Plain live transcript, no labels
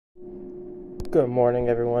Good morning,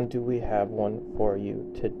 everyone. Do we have one for you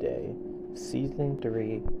today? Season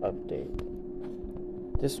 3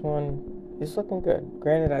 update. This one is looking good.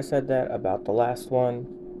 Granted, I said that about the last one,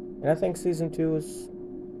 and I think Season 2 was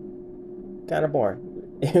kind of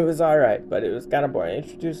boring. It was alright, but it was kind of boring. It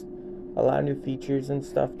introduced a lot of new features and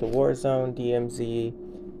stuff to Warzone,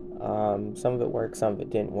 DMZ. Some of it worked, some of it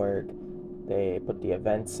didn't work. They put the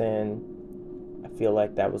events in. I feel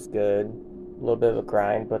like that was good. A little bit of a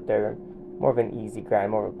grind, but they're more of an easy grind,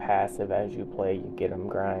 more of a passive. As you play, you get them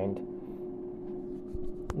grind.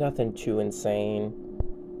 Nothing too insane.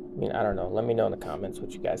 I mean, I don't know. Let me know in the comments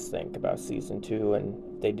what you guys think about Season 2 and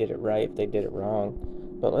if they did it right, if they did it wrong.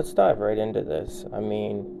 But let's dive right into this. I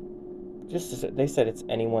mean, they said it's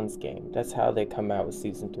anyone's game. That's how they come out with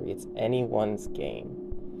Season 3. It's anyone's game.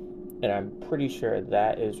 And I'm pretty sure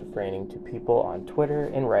that is refraining to people on Twitter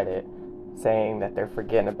and Reddit saying that they're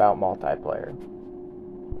forgetting about multiplayer.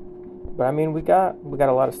 But I mean, we got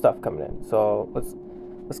a lot of stuff coming in. So